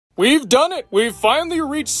We've done it! We've finally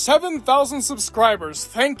reached 7,000 subscribers.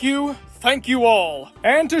 Thank you all.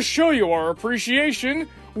 And to show you our appreciation,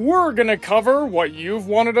 we're gonna cover what you've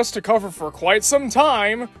wanted us to cover for quite some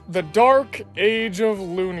time, the Dark Age of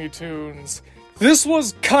Looney Tunes. This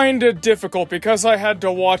was kinda difficult because I had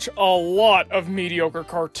to watch a lot of mediocre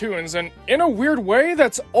cartoons, and in a weird way,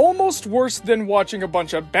 that's almost worse than watching a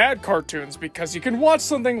bunch of bad cartoons, because you can watch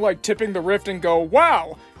something like Tipping the Rift and go,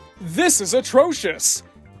 wow, this is atrocious!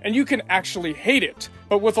 And you can actually hate it.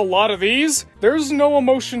 But with a lot of these, there's no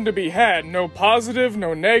emotion to be had. No positive,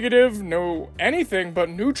 no negative, no anything but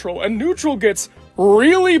neutral. And neutral gets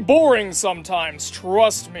really boring sometimes,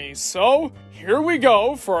 trust me. So, here we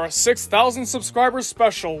go for our 6,000 subscribers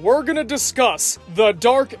special. We're gonna discuss the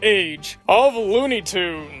Dark Age of Looney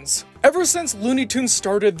Tunes. Ever since Looney Tunes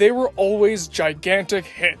started, they were always gigantic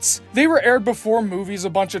hits. They were aired before movies a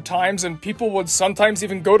bunch of times, and people would sometimes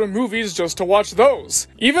even go to movies just to watch those.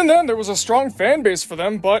 Even then, there was a strong fan base for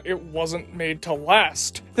them, but it wasn't made to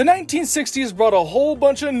last. The 1960s brought a whole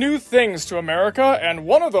bunch of new things to America, and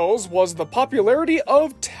one of those was the popularity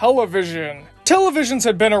of television. Televisions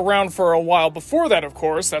had been around for a while before that, of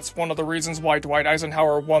course. That's one of the reasons why Dwight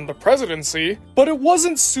Eisenhower won the presidency, but it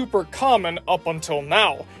wasn't super common up until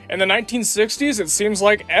now. In the 1960s, it seems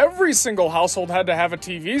like every single household had to have a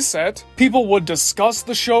TV set. People would discuss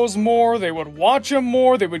the shows more, they would watch them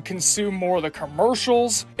more, they would consume more of the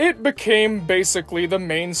commercials. It became basically the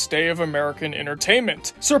mainstay of American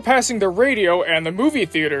entertainment, surpassing the radio and the movie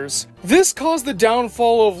theaters. This caused the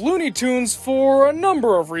downfall of Looney Tunes for a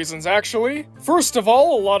number of reasons, actually. First of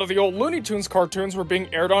all, a lot of the old Looney Tunes cartoons were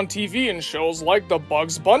being aired on TV in shows like The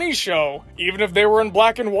Bugs Bunny Show. Even if they were in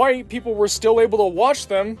black and white, people were still able to watch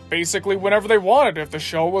them basically whenever they wanted. If the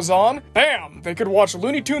show was on, bam! They could watch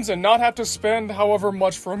Looney Tunes and not have to spend however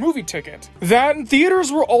much for a movie ticket. That and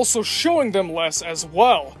theaters were also showing them less as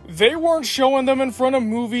well. They weren't showing them in front of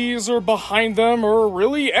movies or behind them or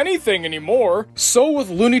really anything anymore. So with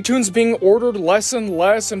Looney Tunes being ordered less and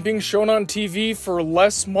less and being shown on TV for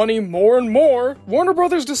less money more and more, Warner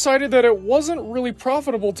Brothers decided that it wasn't really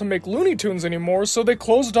profitable to make Looney Tunes anymore, so they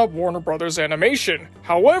closed up Warner Brothers Animation.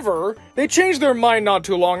 However, they changed their mind not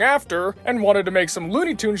too long after and wanted to make some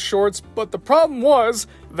Looney Tunes shorts, but the problem was,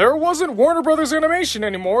 there wasn't Warner Brothers Animation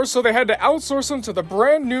anymore, so they had to outsource them to the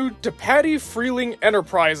brand new DePatie Freeling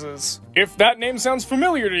Enterprises. If that name sounds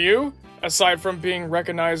familiar to you, aside from being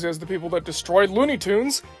recognized as the people that destroyed Looney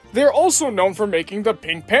Tunes, they're also known for making the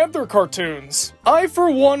Pink Panther cartoons. I,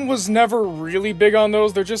 for one, was never really big on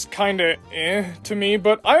those. They're just kinda to me,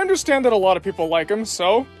 but I understand that a lot of people like them,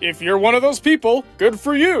 so if you're one of those people, good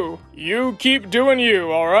for you. You keep doing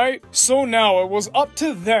you, alright? So now it was up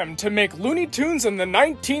to them to make Looney Tunes in the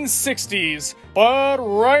 1960s, but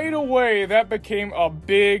right away that became a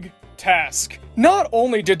big task. Not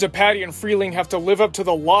only did DePatie and Freeling have to live up to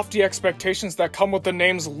the lofty expectations that come with the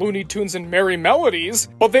names Looney Tunes and Merry Melodies,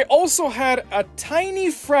 but they also had a tiny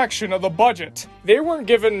fraction of the budget. They weren't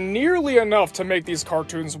given nearly enough to make these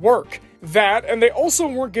cartoons work. That, and they also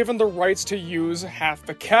weren't given the rights to use half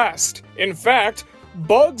the cast. In fact,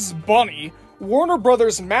 Bugs Bunny, Warner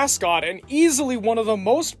Brothers' mascot and easily one of the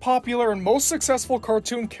most popular and most successful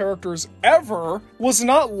cartoon characters ever, was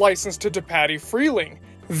not licensed to DePatie Freeling.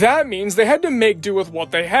 That means they had to make do with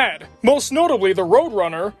what they had. Most notably the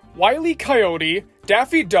Roadrunner, Wile E. Coyote,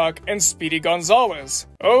 Daffy Duck, and Speedy Gonzales.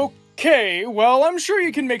 Okay, well, I'm sure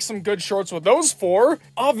you can make some good shorts with those four.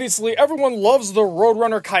 Obviously, everyone loves the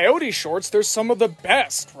Roadrunner Coyote shorts. They're some of the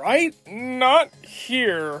best, right? Not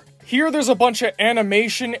here. Here there's a bunch of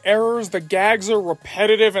animation errors, the gags are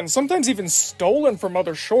repetitive and sometimes even stolen from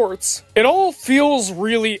other shorts. It all feels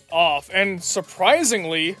really off and,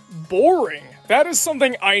 surprisingly, boring. That is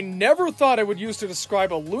something I never thought I would use to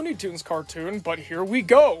describe a Looney Tunes cartoon, but here we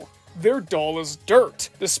go. They're dull as dirt.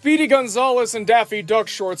 The Speedy Gonzales and Daffy Duck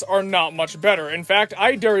shorts are not much better. In fact,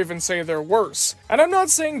 I dare even say they're worse. And I'm not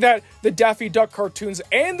saying that the Daffy Duck cartoons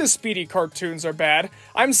and the Speedy cartoons are bad.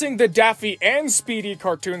 I'm saying the Daffy and Speedy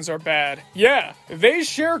cartoons are bad. Yeah, they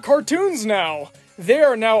share cartoons now. They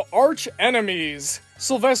are now arch enemies.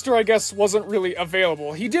 Sylvester, I guess, wasn't really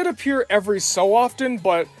available. He did appear every so often,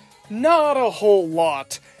 but not a whole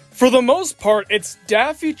lot. For the most part, it's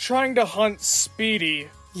Daffy trying to hunt Speedy.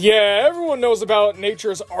 Yeah, everyone knows about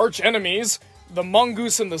nature's arch enemies. The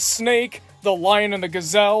mongoose and the snake, the lion and the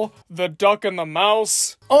gazelle, the duck and the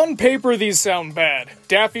mouse. On paper, these sound bad.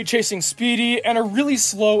 Daffy chasing Speedy, and a really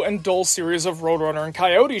slow and dull series of Roadrunner and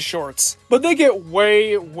Coyote shorts. But they get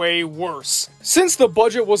way, way worse. Since the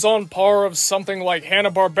budget was on par of something like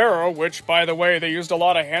Hanna-Barbera, which, by the way, they used a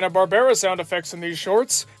lot of Hanna-Barbera sound effects in these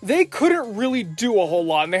shorts, they couldn't really do a whole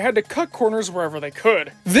lot, and they had to cut corners wherever they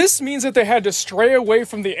could. This means that they had to stray away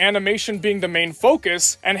from the animation being the main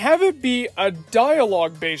focus, and have it be a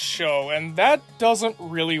dialogue-based show, and that doesn't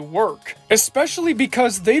really work. Especially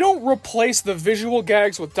because they don't replace the visual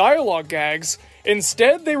gags with dialogue gags.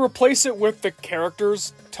 Instead, they replace it with the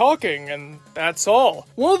characters talking, and that's all.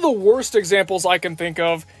 One of the worst examples I can think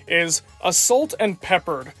of is Assault and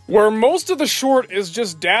Peppered, where most of the short is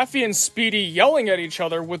just Daffy and Speedy yelling at each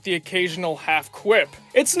other with the occasional half-quip.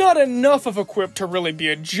 It's not enough of a quip to really be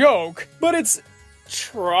a joke, but it's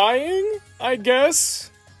trying, I guess?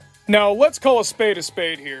 Now, let's call a spade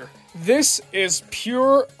here. This is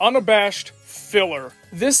pure, unabashed filler.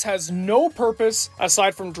 This has no purpose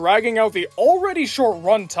aside from dragging out the already short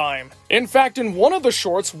runtime. In fact, in one of the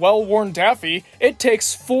shorts, Well-Worn Daffy, it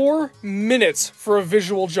takes 4 minutes for a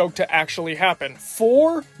visual joke to actually happen.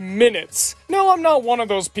 4 minutes. Now, I'm not one of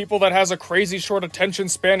those people that has a crazy short attention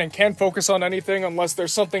span and can't focus on anything unless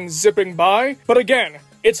there's something zipping by, but again,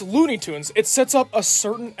 it's Looney Tunes. It sets up a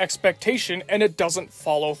certain expectation and it doesn't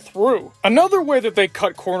follow through. Another way that they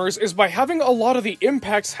cut corners is by having a lot of the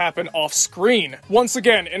impacts happen off screen. Once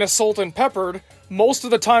again, in Assault and Peppered, most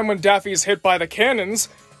of the time when Daffy's hit by the cannons,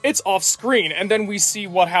 it's off screen, and then we see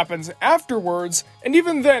what happens afterwards, and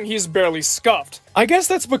even then he's barely scuffed. I guess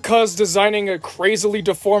that's because designing a crazily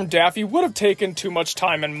deformed Daffy would have taken too much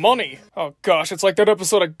time and money. Oh gosh, it's like that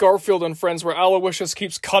episode of Garfield and Friends where Aloysius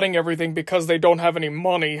keeps cutting everything because they don't have any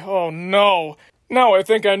money. Oh no. Now I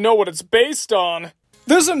think I know what it's based on.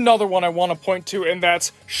 There's another one I want to point to, and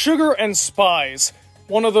that's Sugar and Spies.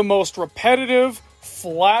 One of the most repetitive,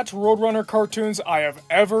 flat Roadrunner cartoons I have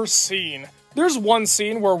ever seen. There's one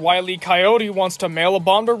scene where Wile E. Coyote wants to mail a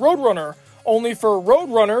bomb to Roadrunner, only for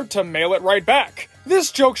Roadrunner to mail it right back.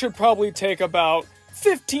 This joke should probably take about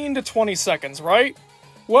 15 to 20 seconds, right?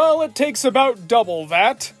 Well, it takes about double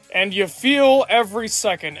that, and you feel every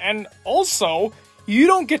second, and also, you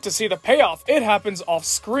don't get to see the payoff, it happens off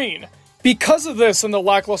screen. Because of this and the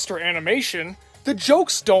lackluster animation, the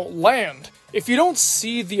jokes don't land. If you don't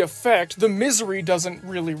see the effect, the misery doesn't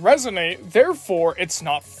really resonate, therefore it's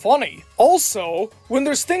not funny. Also, when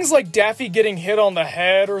there's things like Daffy getting hit on the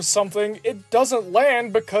head or something, it doesn't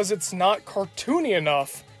land because it's not cartoony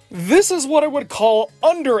enough. This is what I would call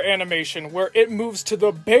under-animation, where it moves to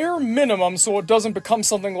the bare minimum so it doesn't become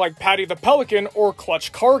something like Patty the Pelican or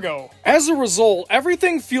Clutch Cargo. As a result,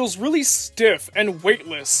 everything feels really stiff and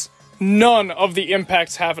weightless. None of the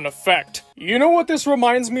impacts have an effect. You know what this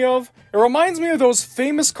reminds me of? It reminds me of those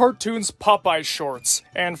famous cartoons Popeye shorts.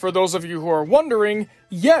 And for those of you who are wondering,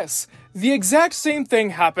 yes, the exact same thing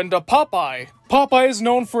happened to Popeye. Popeye is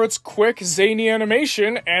known for its quick, zany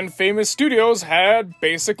animation, and famous studios had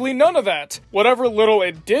basically none of that. Whatever little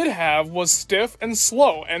it did have was stiff and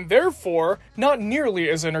slow, and therefore not nearly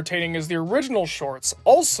as entertaining as the original shorts.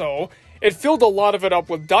 Also, it filled a lot of it up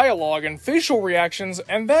with dialogue and facial reactions,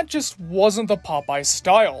 and that just wasn't the Popeye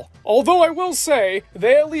style. Although I will say,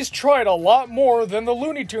 they at least tried a lot more than the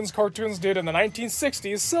Looney Tunes cartoons did in the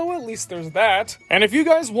 1960s, so at least there's that. And if you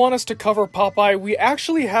guys want us to cover Popeye, we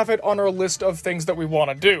actually have it on our list of things that we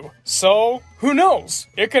want to do. So, who knows?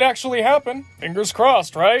 It could actually happen. Fingers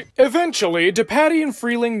crossed, right? Eventually, DePatie and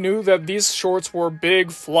Freeling knew that these shorts were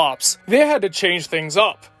big flops. They had to change things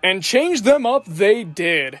up. And change them up they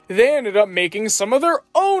did. They ended up making some of their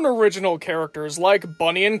own original characters like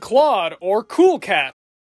Bunny and Claude or Cool Cat.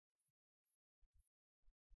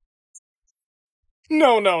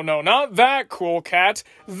 No, not that Cool Cat.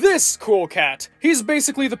 This Cool Cat. He's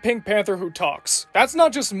basically the Pink Panther who talks. That's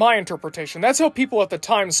not just my interpretation, that's how people at the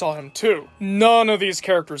time saw him too. None of these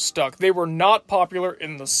characters stuck. They were not popular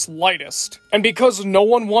in the slightest. And because no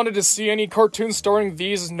one wanted to see any cartoons starring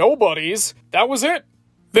these nobodies, that was it.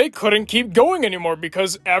 They couldn't keep going anymore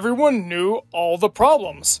because everyone knew all the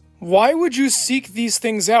problems. Why would you seek these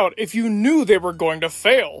things out if you knew they were going to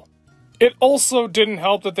fail? It also didn't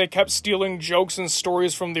help that they kept stealing jokes and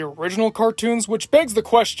stories from the original cartoons, which begs the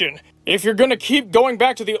question, if you're gonna keep going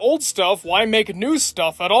back to the old stuff, why make new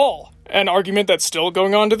stuff at all? An argument that's still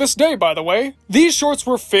going on to this day, by the way. These shorts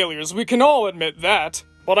were failures, we can all admit that.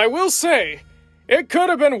 But I will say, it could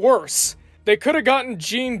have been worse. They could have gotten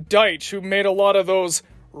Gene Deitch, who made a lot of those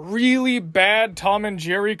really bad Tom and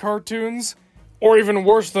Jerry cartoons, or even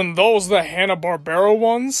worse than those, the Hanna-Barbera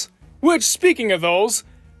ones. Which, speaking of those,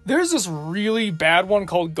 there's this really bad one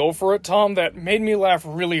called Go For It, Tom that made me laugh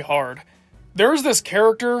really hard. There's this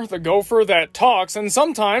character, the gopher, that talks, and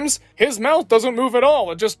sometimes his mouth doesn't move at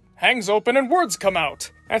all. It just hangs open and words come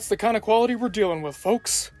out. That's the kind of quality we're dealing with,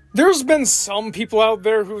 folks. There's been some people out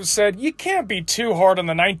there who've said, you can't be too hard on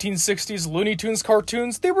the 1960s Looney Tunes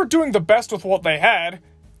cartoons. They were doing the best with what they had.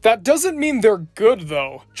 That doesn't mean they're good,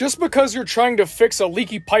 though. Just because you're trying to fix a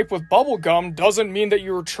leaky pipe with bubblegum doesn't mean that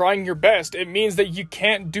you're trying your best. It means that you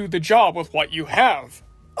can't do the job with what you have.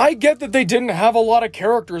 I get that they didn't have a lot of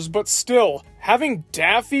characters, but still, having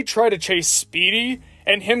Daffy try to chase Speedy,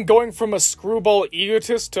 and him going from a screwball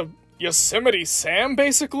egotist to Yosemite Sam,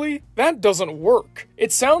 basically? That doesn't work.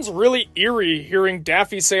 It sounds really eerie hearing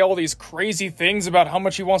Daffy say all these crazy things about how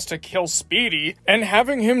much he wants to kill Speedy, and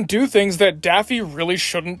having him do things that Daffy really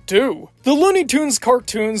shouldn't do. The Looney Tunes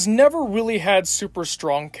cartoons never really had super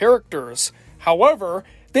strong characters. However,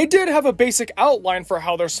 they did have a basic outline for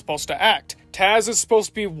how they're supposed to act. Taz is supposed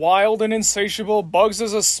to be wild and insatiable, Bugs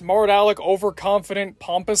is a smart aleck, overconfident,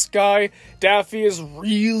 pompous guy, Daffy is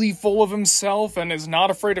really full of himself and is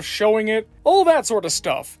not afraid of showing it, all that sort of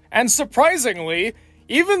stuff. And surprisingly,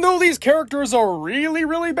 even though these characters are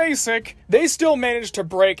really basic, they still managed to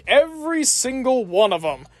break every single one of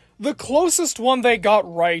them. The closest one they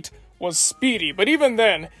got right was Speedy, but even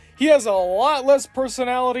then, he has a lot less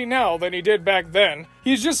personality now than he did back then.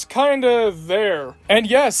 He's just kinda there. And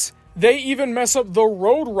yes, they even mess up the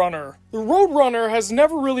Roadrunner. The Roadrunner has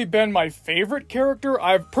never really been my favorite character.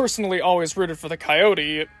 I've personally always rooted for the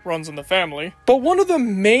Coyote, it runs in the family. But one of the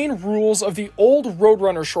main rules of the old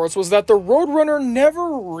Roadrunner shorts was that the Roadrunner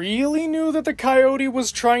never really knew that the Coyote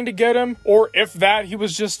was trying to get him, or if that, he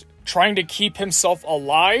was just trying to keep himself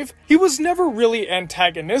alive. He was never really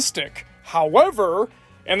antagonistic. However,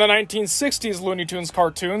 in the 1960s Looney Tunes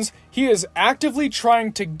cartoons, he is actively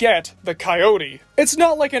trying to get the Coyote. It's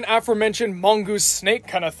not like an aforementioned mongoose snake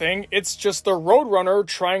kind of thing, it's just the Roadrunner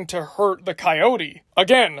trying to hurt the Coyote.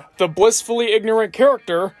 Again, the blissfully ignorant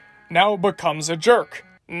character now becomes a jerk.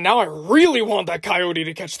 Now I really want that Coyote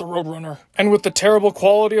to catch the Roadrunner. And with the terrible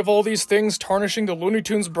quality of all these things tarnishing the Looney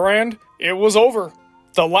Tunes brand, it was over.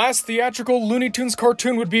 The last theatrical Looney Tunes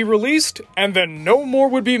cartoon would be released, and then no more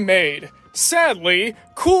would be made. Sadly,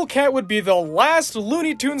 Cool Cat would be the last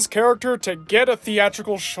Looney Tunes character to get a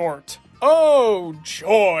theatrical short. Oh,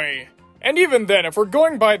 joy. And even then, if we're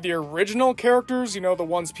going by the original characters, you know, the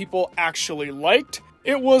ones people actually liked,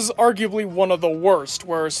 it was arguably one of the worst,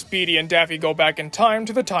 where Speedy and Daffy go back in time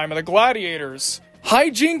to the time of the gladiators.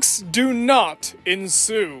 Hijinks do not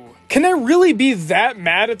ensue. Can I really be that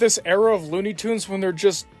mad at this era of Looney Tunes when they're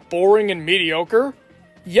just boring and mediocre?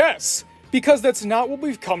 Yes. Because that's not what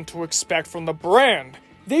we've come to expect from the brand.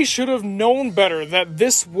 They should have known better that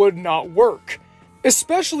this would not work.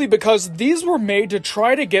 Especially because these were made to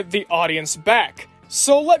try to get the audience back.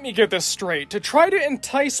 So let me get this straight. To try to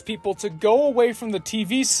entice people to go away from the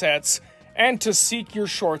TV sets and to seek your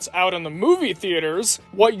shorts out in the movie theaters,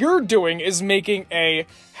 what you're doing is making a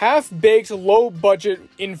half-baked, low-budget,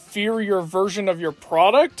 inferior version of your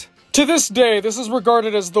product. To this day, this is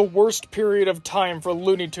regarded as the worst period of time for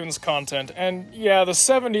Looney Tunes content, and yeah, the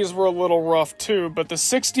 70s were a little rough too, but the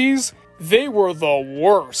 60s, they were the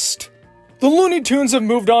worst. The Looney Tunes have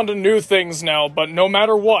moved on to new things now, but no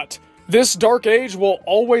matter what, this dark age will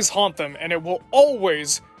always haunt them, and it will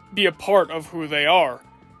always be a part of who they are.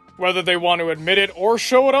 Whether they want to admit it or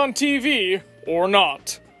show it on TV, or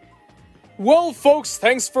not. Well folks,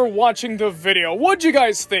 thanks for watching the video. What'd you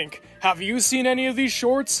guys think? Have you seen any of these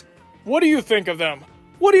shorts? What do you think of them?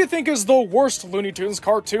 What do you think is the worst Looney Tunes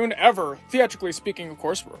cartoon ever? Theatrically speaking, of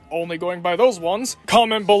course, we're only going by those ones.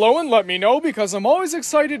 Comment below and let me know, because I'm always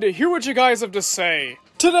excited to hear what you guys have to say.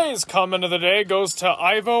 Today's comment of the day goes to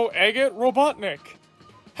Ivo Agate Robotnik.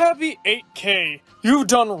 Happy 8K. You've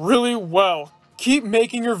done really well. Keep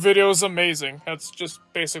making your videos amazing. That's just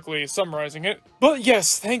basically summarizing it. But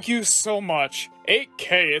yes, thank you so much.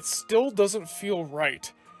 8K, it still doesn't feel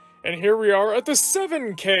right. And here we are at the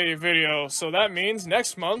 7K video, so that means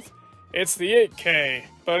next month, it's the 8K.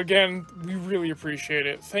 But again, we really appreciate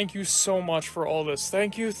it. Thank you so much for all this.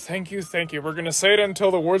 Thank you, thank you, thank you. We're gonna say it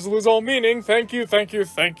until the words lose all meaning. Thank you, thank you,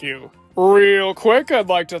 thank you. Real quick, I'd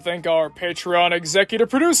like to thank our Patreon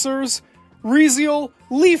executive producers, Reziel,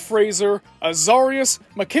 Lee Fraser, Azarius,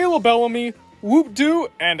 Michaela Bellamy, Whoop-Doo,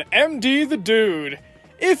 and MD the Dude.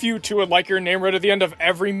 If you too would like your name read at the end of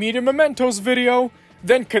every Media Mementos video,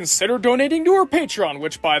 then consider donating to our Patreon,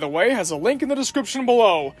 which, by the way, has a link in the description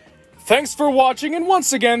below. Thanks for watching, and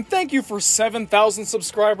once again, thank you for 7,000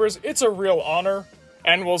 subscribers. It's a real honor.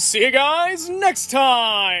 And we'll see you guys next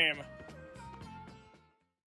time!